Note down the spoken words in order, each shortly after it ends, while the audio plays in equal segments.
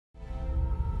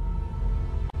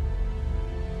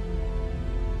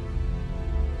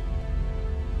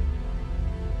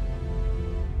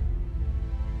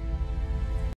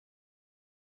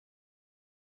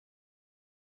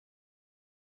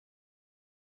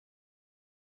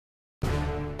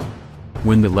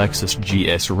When the Lexus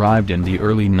GS arrived in the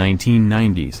early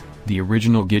 1990s, the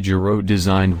original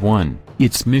Giugiaro-designed one,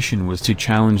 its mission was to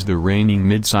challenge the reigning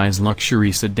midsize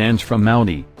luxury sedans from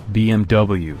Audi,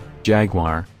 BMW,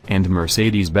 Jaguar, and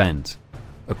Mercedes-Benz.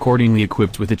 Accordingly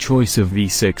equipped with a choice of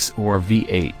V6 or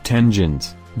V8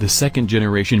 engines, the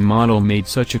second-generation model made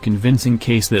such a convincing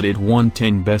case that it won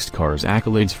 10 Best Cars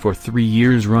accolades for 3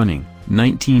 years running,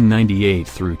 1998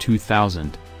 through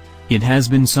 2000. It has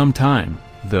been some time,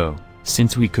 though,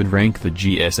 since we could rank the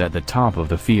GS at the top of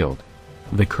the field.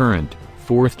 The current,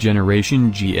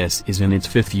 fourth-generation GS is in its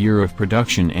fifth year of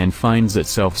production and finds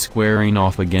itself squaring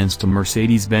off against a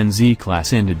Mercedes-Benz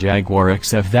E-class and a Jaguar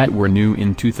XF that were new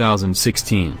in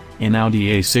 2016, an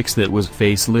Audi A6 that was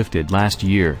facelifted last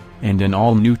year, and an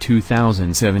all-new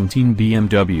 2017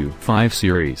 BMW 5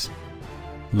 Series.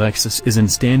 Lexus isn't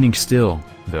standing still,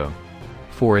 though.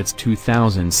 For its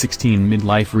 2016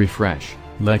 midlife refresh,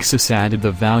 Lexus added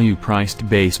the value-priced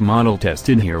base model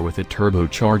tested here with a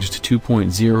turbocharged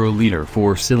 2.0-liter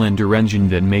four-cylinder engine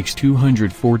that makes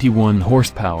 241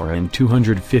 horsepower and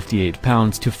 258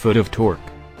 pounds-to-foot of torque.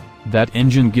 That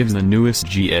engine gives the newest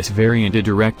GS variant a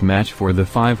direct match for the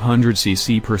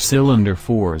 500cc per cylinder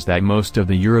fours that most of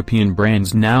the European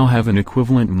brands now have in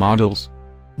equivalent models.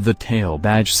 The tail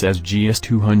badge says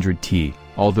GS200t,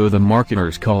 although the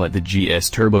marketers call it the GS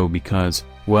Turbo because,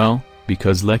 well,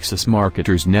 because Lexus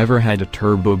marketers never had a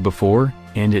turbo before,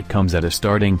 and it comes at a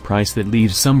starting price that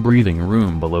leaves some breathing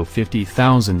room below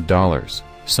 $50,000,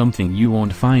 something you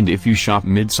won't find if you shop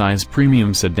mid-size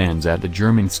premium sedans at the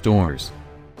German stores.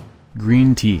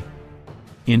 Green Tea.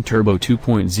 In turbo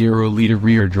 2.0-liter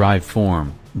rear drive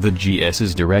form, the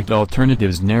GS's direct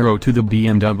alternatives narrow to the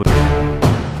BMW